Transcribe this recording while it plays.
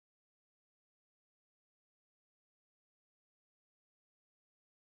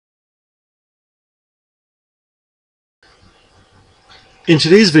In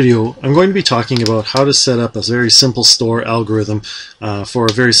today's video, I'm going to be talking about how to set up a very simple store algorithm for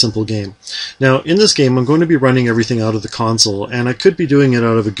a very simple game. Now, in this game, I'm going to be running everything out of the console, and I could be doing it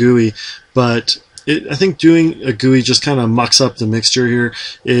out of a GUI, but I think doing a GUI just kind of mucks up the mixture here.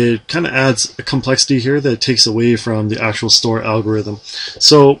 It kind of adds a complexity here that takes away from the actual store algorithm.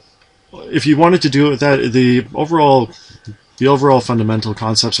 So, if you wanted to do it with that, the overall fundamental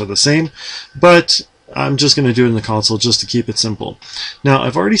concepts are the same, but I'm just going to do it in the console just to keep it simple. Now,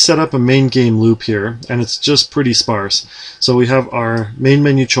 I've already set up a main game loop here, and it's just pretty sparse. So we have our main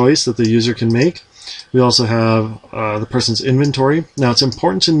menu choice that the user can make. We also have the person's inventory. Now, it's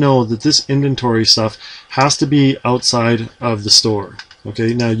important to know that this inventory stuff has to be outside of the store.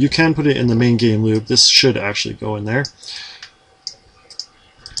 Okay, now you can put it in the main game loop. This should actually go in there.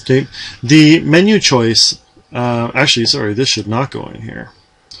 Okay, the menu choice, actually, sorry, this should not go in here.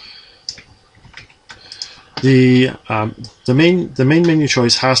 The main menu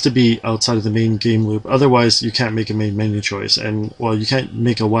choice has to be outside of the main game loop. Otherwise, you can't make a main menu choice, and well, you can't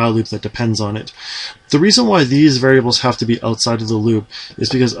make a while loop that depends on it. The reason why these variables have to be outside of the loop is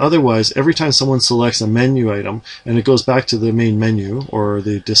because otherwise, every time someone selects a menu item and it goes back to the main menu or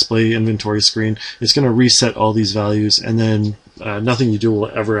the display inventory screen, it's going to reset all these values, and then nothing you do will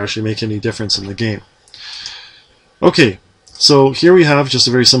ever actually make any difference in the game. Okay, so here we have just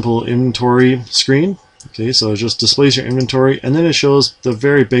a very simple inventory screen. Okay, so it just displays your inventory, and then it shows the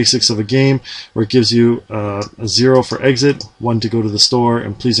very basics of a game, where it gives you a 0 for exit, 1 to go to the store,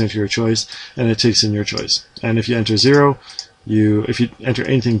 and please enter your choice, and it takes in your choice. And if you enter 0, if you enter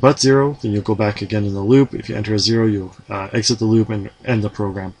anything but 0, then you'll go back again in the loop. If you enter a 0, you'll exit the loop and end the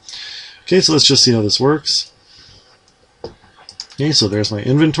program. Okay, so let's just see how this works. Okay, so there's my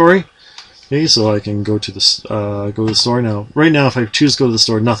inventory. Okay, so I can go to the store now. Right now, if I choose to go to the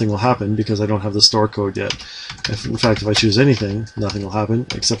store, nothing will happen because I don't have the store code yet. In fact, if I choose anything, nothing will happen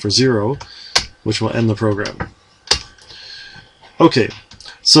except for 0, which will end the program. Okay,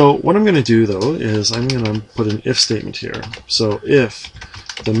 so what I'm going to do though is I'm going to put an if statement here. So if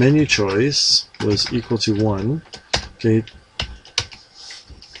the menu choice was equal to 1, okay,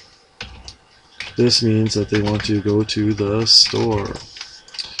 this means that they want to go to the store.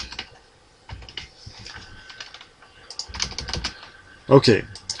 Okay,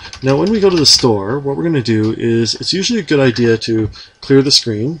 now when we go to the store, what we're going to do is, it's usually a good idea to clear the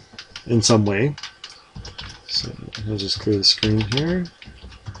screen in some way. So I'll just clear the screen here.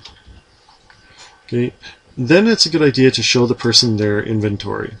 Okay, then it's a good idea to show the person their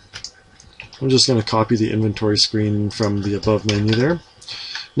inventory. I'm just going to copy the inventory screen from the above menu there.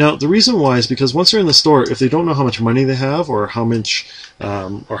 Now, the reason why is because once they're in the store, if they don't know how much money they have or how much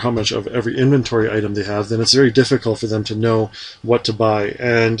of every inventory item they have, then it's very difficult for them to know what to buy.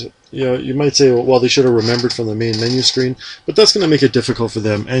 And you might say, well, they should have remembered from the main menu screen, but that's going to make it difficult for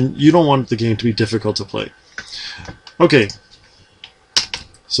them, and you don't want the game to be difficult to play. Okay,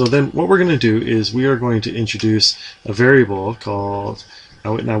 so then what we're going to do is we are going to introduce a variable called,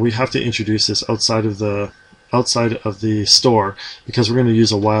 now we have to introduce this outside of the store because we're going to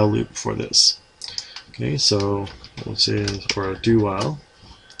use a while loop for this. Okay, so let's say for a do while.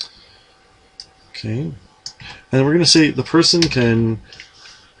 Okay, and then we're going to say the person can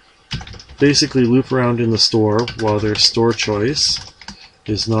basically loop around in the store while their store choice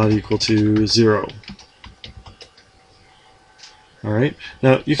is not equal to 0. Alright,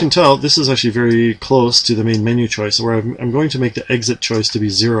 now you can tell this is actually very close to the main menu choice, where I'm going to make the exit choice to be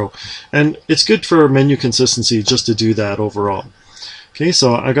 0. And it's good for menu consistency just to do that overall. Okay,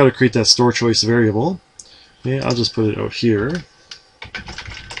 so I've got to create that store choice variable. Okay, I'll just put it out here.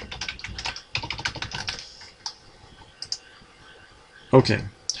 Okay,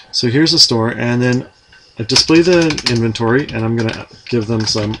 so here's the store, and then I display the inventory, and I'm going to give them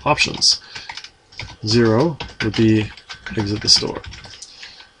some options. 0 would be exit the store.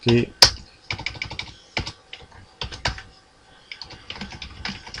 Okay.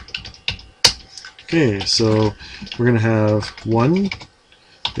 Okay, so we're going to have 1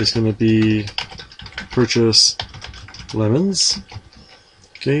 is going to be purchase lemons.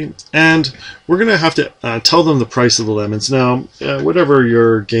 Okay, and we're going to have to tell them the price of the lemons. Now, whatever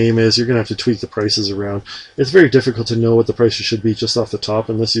your game is, you're going to have to tweak the prices around. It's very difficult to know what the prices should be just off the top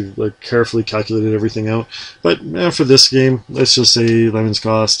unless you've carefully calculated everything out. But for this game, let's just say lemons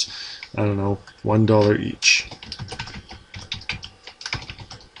cost, I don't know, $1 each.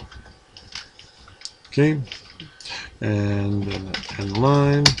 Okay, and then end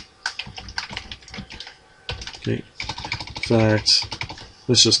line. Okay, in fact,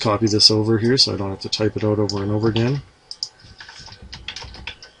 let's just copy this over here so I don't have to type it out over and over again.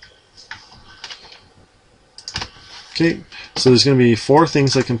 Okay, so there's going to be 4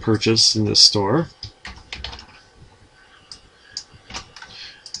 things I can purchase in this store.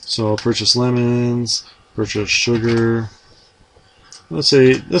 So I'll purchase lemons, purchase sugar.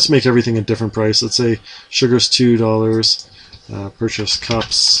 Let's make everything a different price. Let's say sugar's $2. Purchase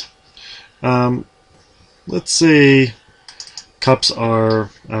cups. Let's say cups are,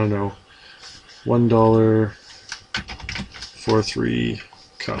 I don't know, $1 for 3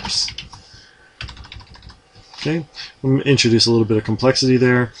 cups. Okay, I'm going to introduce a little bit of complexity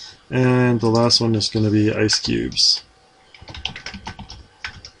there, and the last one is going to be ice cubes.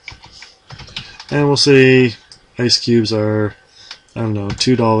 And we'll say ice cubes are, I don't know,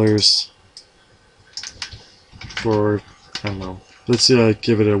 $2 for, I don't know, let's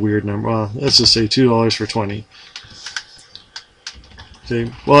give it a weird number. Well, let's just say $2 for 20.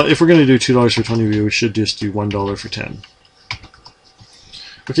 Okay, well, if we're going to do $2 for 20, we should just do $1 for 10.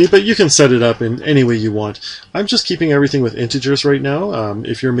 Okay, but you can set it up in any way you want. I'm just keeping everything with integers right now.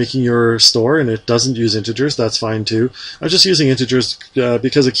 If you're making your store and it doesn't use integers, that's fine too. I'm just using integers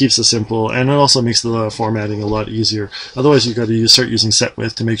because it keeps it simple, and it also makes the formatting a lot easier. Otherwise, you've got to start using set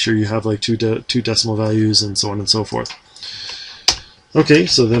width to make sure you have like two decimal values and so on and so forth. Okay,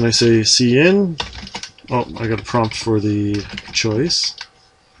 so then I say cin. Oh, I got a prompt for the choice.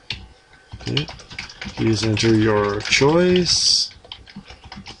 Okay. Please enter your choice.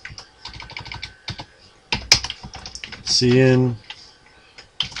 Cin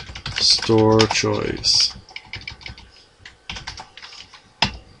store choice.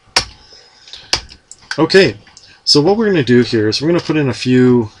 Okay, so what we're going to do here is we're going to put in a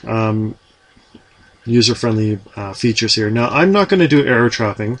few user-friendly features here. Now, I'm not going to do error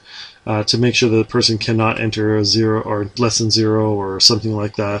trapping to make sure that the person cannot enter a 0 or less than 0 or something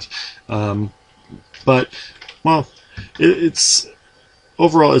like that. But, well,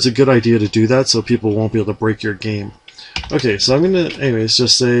 overall, it's a good idea to do that so people won't be able to break your game. Okay, so I'm going to, anyways,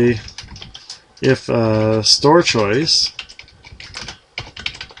 just say if store choice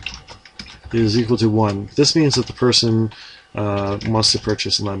is equal to 1, this means that the person wants to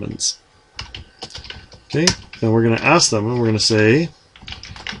purchase lemons. Okay, then we're going to ask them, and we're going to say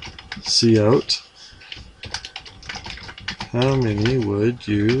cout, how many would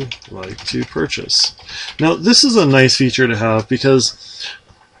you like to purchase? Now, this is a nice feature to have because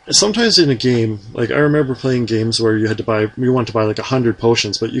sometimes in a game, like I remember playing games where you want to buy like 100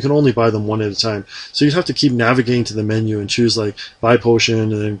 potions, but you can only buy them one at a time. So you'd have to keep navigating to the menu and choose like buy potion,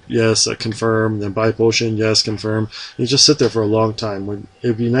 and then yes, confirm, then buy potion, yes, confirm. And you just sit there for a long time.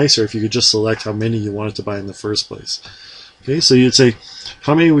 It'd be nicer if you could just select how many you wanted to buy in the first place. Okay, so you'd say,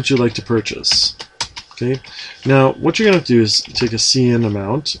 how many would you like to purchase? Okay, now what you're going to do is take a cin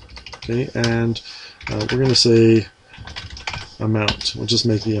amount, okay, and we're going to say amount. We'll just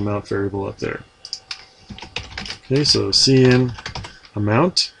make the amount variable up there. Okay, so cin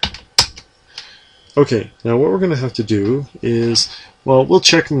amount. Okay, now what we're going to have to do is, well, we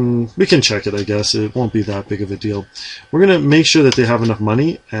can check it, I guess. It won't be that big of a deal. We're going to make sure that they have enough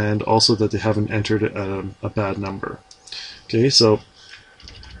money and also that they haven't entered a bad number. Okay, so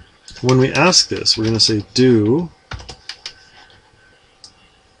when we ask this, we're going to say do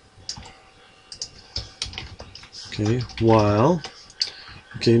while.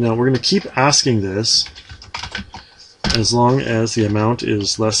 Okay, now we're going to keep asking this as long as the amount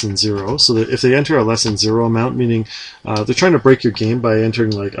is less than 0. So that if they enter a less than 0 amount, meaning they're trying to break your game by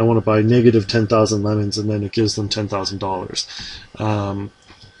entering like, I want to buy negative 10,000 lemons, and then it gives them $10,000.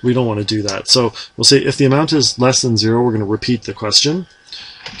 We don't want to do that. So we'll say if the amount is less than 0, we're going to repeat the question.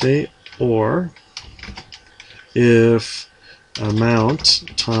 Okay, or if amount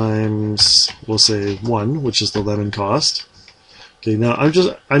times, we'll say 1, which is the lemon cost. Okay, now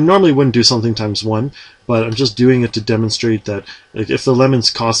I normally wouldn't do something times 1, but I'm just doing it to demonstrate that like, if the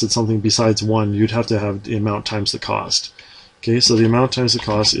lemons costed something besides 1, you'd have to have the amount times the cost. Okay, so the amount times the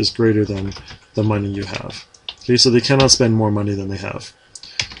cost is greater than the money you have. Okay, so they cannot spend more money than they have.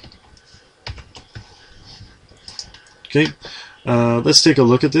 Okay, let's take a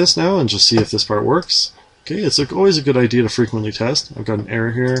look at this now and just see if this part works. Okay, it's always a good idea to frequently test. I've got an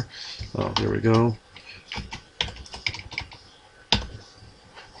error here. Oh, there we go.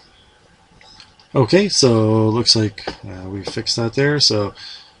 Okay, so looks like we fixed that there. So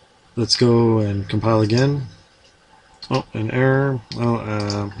let's go and compile again. Oh, an error.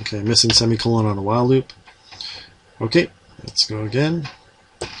 Oh, okay, missing semicolon on a while loop. Okay, let's go again.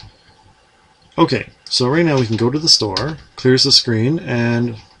 Okay, so right now we can go to the store, clears the screen,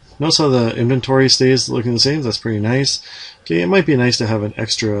 and notice how the inventory stays looking the same. That's pretty nice. Okay, it might be nice to have an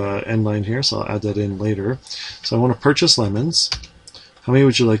extra end line here, so I'll add that in later. So I want to purchase lemons. How many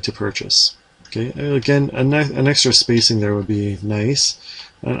would you like to purchase? Okay, again, an extra spacing there would be nice.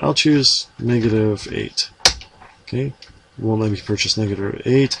 And I'll choose -8. Okay, won't let me purchase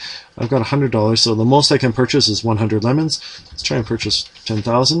 -8. I've got $100, so the most I can purchase is 100 lemons. Let's try and purchase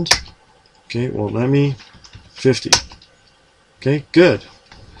 10,000. Okay, won't let me. 50. Okay, good.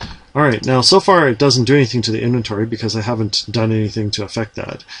 Alright, now so far it doesn't do anything to the inventory because I haven't done anything to affect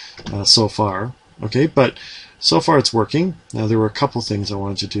that so far. Okay, but so far it's working. Now there were a couple things I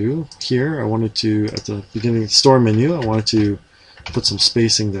wanted to do. Here, I wanted to, at the beginning of the store menu, I wanted to put some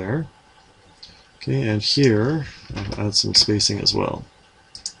spacing there. Okay, and here, I'll add some spacing as well.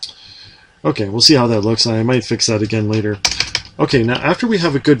 Okay, we'll see how that looks. I might fix that again later. Okay, now after we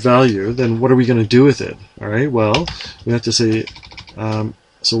have a good value, then what are we going to do with it? Alright, well, we have to say,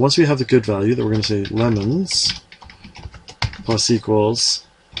 so once we have the good value, then we're going to say lemons plus equals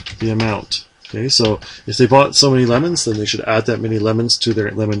the amount. Okay, so if they bought so many lemons, then they should add that many lemons to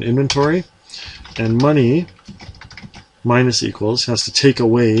their lemon inventory. And money minus equals has to take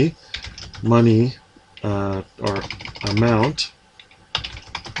away money or amount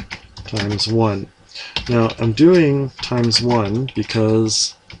times 1. Now I'm doing times 1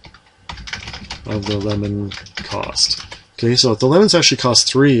 because of the lemon cost. Okay, so if the lemons actually cost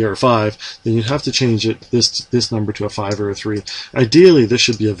 3 or 5, then you'd have to change it this number to a 5 or a 3. Ideally, this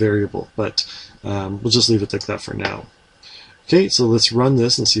should be a variable, but we'll just leave it like that for now. Okay, so let's run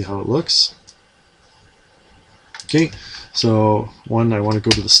this and see how it looks. Okay, so I want to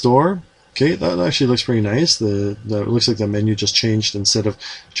go to the store. Okay, that actually looks pretty nice. It looks like the menu just changed instead of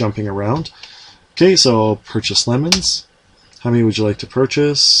jumping around. Okay, so purchase lemons. How many would you like to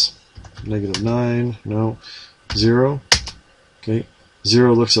purchase? -9, no. 0. Okay,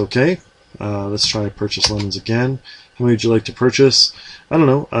 0 looks okay. Let's try purchase lemons again. How many would you like to purchase? I don't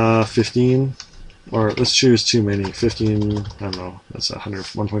know, 15. Or let's choose too many. 15, I don't know, that's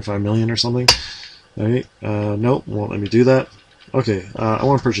 1.5 million or something. Alright, nope, won't let me do that. Okay, I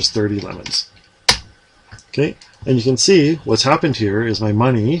want to purchase 30 lemons. Okay, and you can see what's happened here is my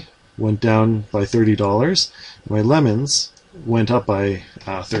money went down by $30. My lemons went up by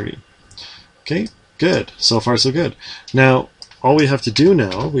 30. Okay, good. So far so good. Now, all we have to do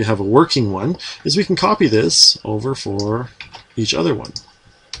now, we have a working one, is we can copy this over for each other one.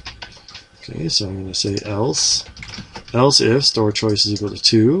 Okay, so I'm going to say else if store choice is equal to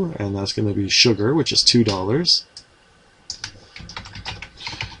 2, and that's going to be sugar, which is $2.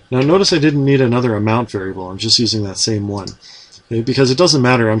 Now notice I didn't need another amount variable, I'm just using that same one. Okay, because it doesn't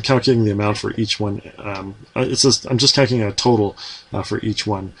matter, I'm calculating the amount for each one. I'm just calculating a total for each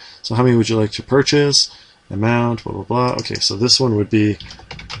one. So how many would you like to purchase? Amount, blah, blah, blah. Okay, so this one would be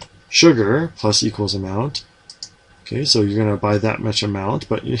sugar plus equals amount. Okay, so you're going to buy that much amount,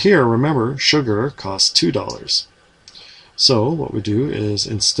 but here, remember, sugar costs $2. So what we do is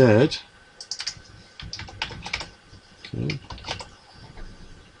instead, okay,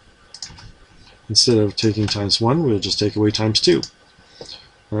 instead of taking times 1, we'll just take away times 2.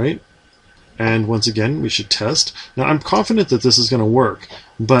 All right? And once again, we should test. Now, I'm confident that this is going to work,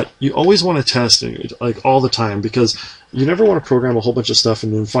 but you always want to test like all the time because you never want to program a whole bunch of stuff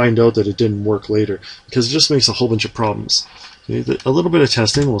and then find out that it didn't work later because it just makes a whole bunch of problems. Okay? A little bit of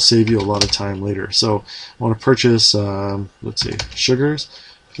testing will save you a lot of time later. So I want to purchase, let's see, sugars.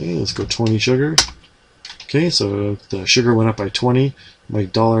 Okay, let's go 20 sugar. Okay, so the sugar went up by 20. My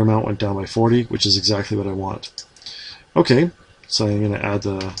dollar amount went down by 40, which is exactly what I want. Okay, so I'm going to add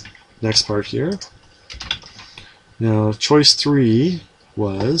the next part here. Now, choice 3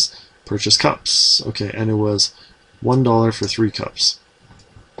 was purchase cups. Okay, and it was $1 for 3 cups.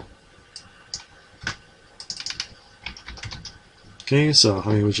 Okay, so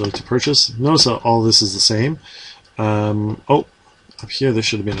how many would you like to purchase? Notice that all this is the same. Oh, up here there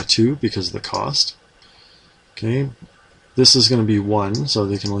should have been a 2 because of the cost. Okay, this is going to be 1, so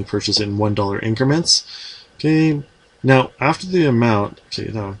they can only purchase it in $1 increments. Okay, now after the amount, okay,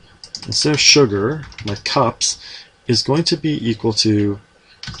 now instead of sugar, my cups is going to be equal to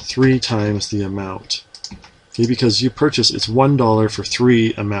 3 times the amount. Okay, because you purchase, it's $1 for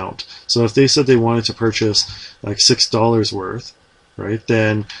 3 amount. So if they said they wanted to purchase like $6 worth, right,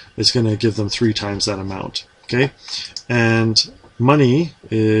 then it's going to give them 3 times that amount. Okay, and money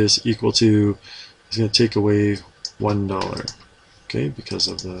is equal to, it's going to take away $1, okay, because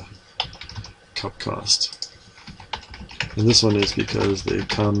of the cup cost. And this one is because they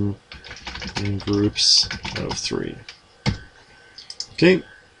come in groups of 3. Okay,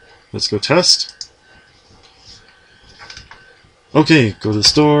 let's go test. Okay, go to the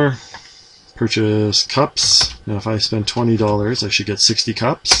store, purchase cups. Now if I spend $20, I should get 60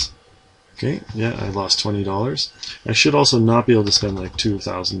 cups. Okay, yeah, I lost $20. I should also not be able to spend like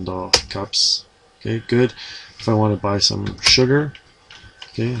 2,000 cups. Okay, good. If I want to buy some sugar,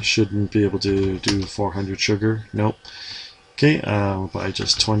 okay, I shouldn't be able to do 400 sugar. Nope. Okay, I'll buy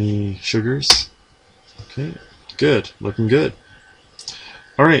just 20 sugars. Okay, good. Looking good.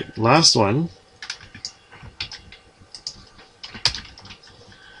 All right, last one.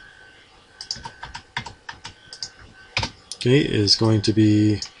 Okay, is going to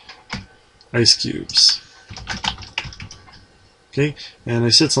be ice cubes. Okay, and I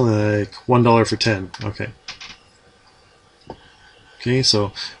said something like $1 for 10. Okay. Okay,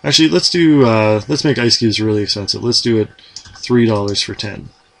 so actually let's make ice cubes really expensive. Let's do it $3 for 10.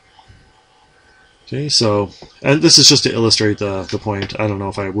 Okay, so, and this is just to illustrate the point. I don't know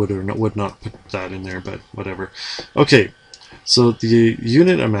if I would or would not put that in there, but whatever. Okay, so the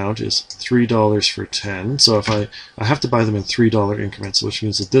unit amount is $3 for 10. So if I have to buy them in $3 increments, which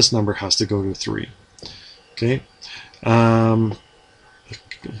means that this number has to go to 3. Okay.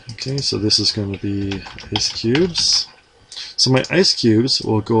 Okay, so this is going to be ice cubes. So my ice cubes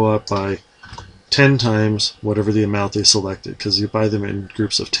will go up by 10 times whatever the amount they selected, because you buy them in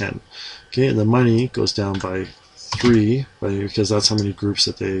groups of 10. Okay, and the money goes down by 3 because that's how many groups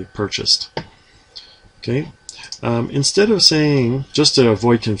that they purchased. Okay, instead of saying, just to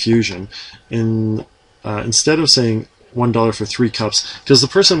avoid confusion, instead of saying $1 for 3 cups, because the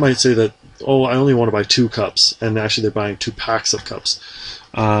person might say that, oh, I only want to buy 2 cups, and actually they're buying 2 packs of cups.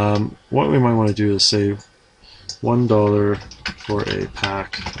 What we might want to do is say $1 for a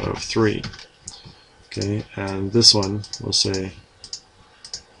pack of 3. Okay, and this one will say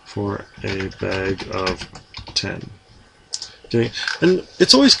for a bag of 10. Okay, and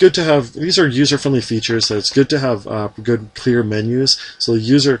it's always good to have, these are user-friendly features, so it's good to have good, clear menus, so the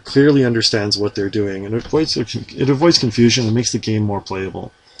user clearly understands what they're doing, and it avoids confusion and makes the game more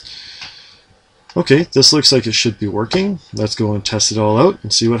playable. Okay, this looks like it should be working. Let's go and test it all out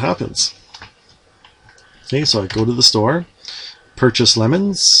and see what happens. Okay, so I go to the store, purchase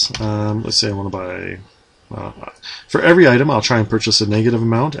lemons. Let's say I want to buy, for every item I'll try and purchase a negative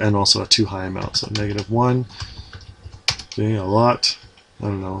amount and also a too high amount. So -1, okay, a lot, I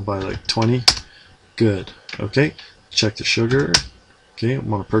don't know, buy like 20. Good. Okay, check the sugar. Okay, I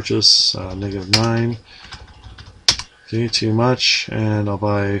want to purchase -9. Okay, too much, and I'll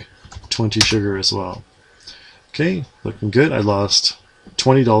buy 20 sugar as well. Okay, looking good. I lost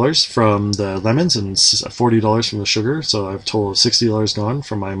 $20 from the lemons and $40 from the sugar, so I have a total of $60 gone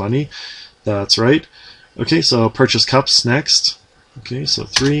from my money. That's right. Okay, so purchase cups next. Okay, so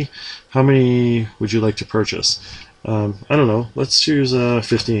 3. How many would you like to purchase? I don't know. Let's choose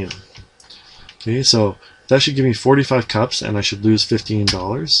 15. Okay, so that should give me 45 cups, and I should lose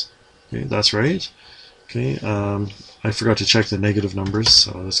 $15. Okay, that's right. Okay, I forgot to check the negative numbers,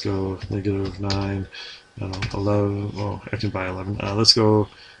 so let's go -9, I don't know, 11, oh, I can buy 11. Let's go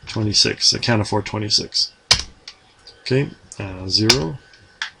 26, I can't afford 26. Okay, 0,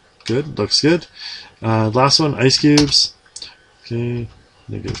 good, looks good. Last one, ice cubes. Okay,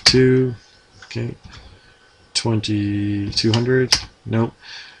 -2, okay, 2,200, nope.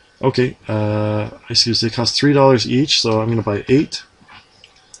 Okay, ice cubes, they cost $3 each, so I'm going to buy 8.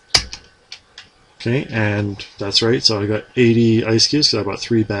 Okay, and that's right, so I got 80 ice cubes because I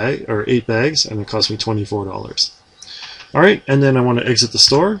bought 8 bags, and it cost me $24. Alright, and then I want to exit the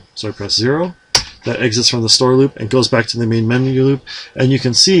store, so I press 0. That exits from the store loop and goes back to the main menu loop, and you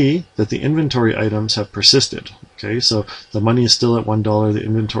can see that the inventory items have persisted. Okay, so the money is still at $1, the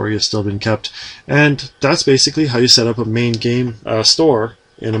inventory has still been kept, and that's basically how you set up a main game store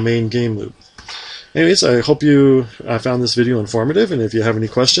in a main game loop. Anyways, I hope you found this video informative, and if you have any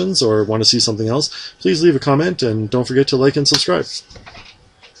questions or want to see something else, please leave a comment, and don't forget to like and subscribe.